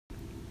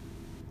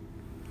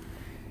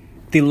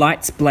The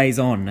lights blaze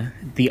on,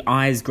 the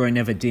eyes grow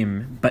never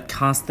dim, but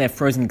cast their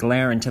frozen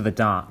glare into the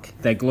dark,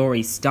 their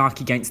glory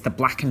stark against the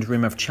blackened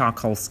rim of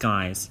charcoal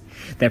skies,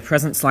 their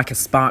presence like a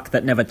spark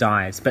that never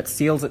dies, but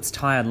seals its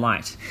tired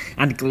light,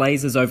 and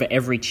glazes over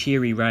every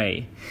cheery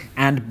ray,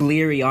 and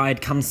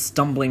bleary-eyed comes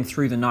stumbling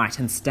through the night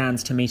and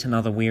stands to meet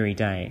another weary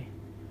day.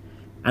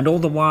 And all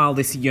the while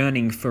this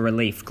yearning for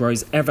relief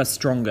grows ever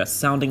stronger,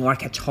 sounding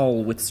like a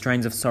toll with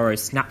strains of sorrow,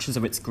 snatches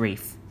of its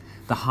grief,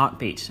 the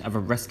heartbeat of a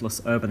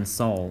restless urban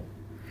soul.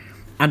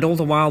 And all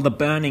the while the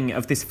burning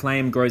of this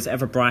flame grows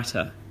ever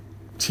brighter.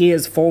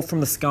 Tears fall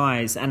from the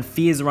skies, and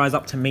fears rise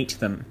up to meet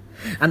them.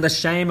 And the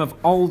shame of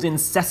old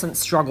incessant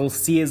struggle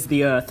sears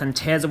the earth, and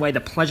tears away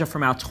the pleasure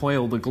from our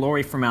toil, the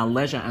glory from our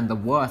leisure, and the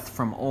worth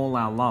from all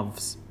our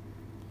loves.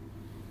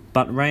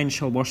 But rain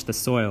shall wash the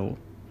soil,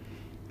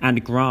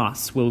 and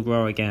grass will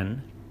grow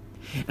again,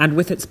 and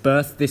with its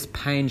birth this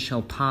pain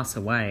shall pass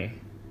away.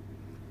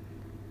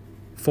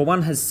 For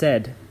one has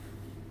said,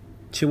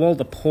 to all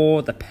the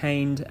poor, the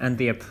pained, and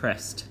the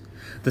oppressed,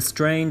 the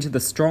strange, the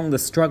strong, the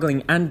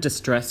struggling, and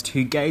distressed,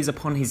 who gaze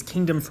upon his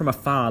kingdom from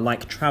afar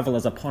like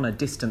travellers upon a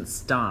distant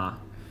star,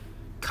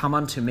 come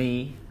unto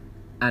me,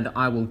 and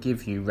I will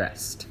give you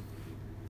rest.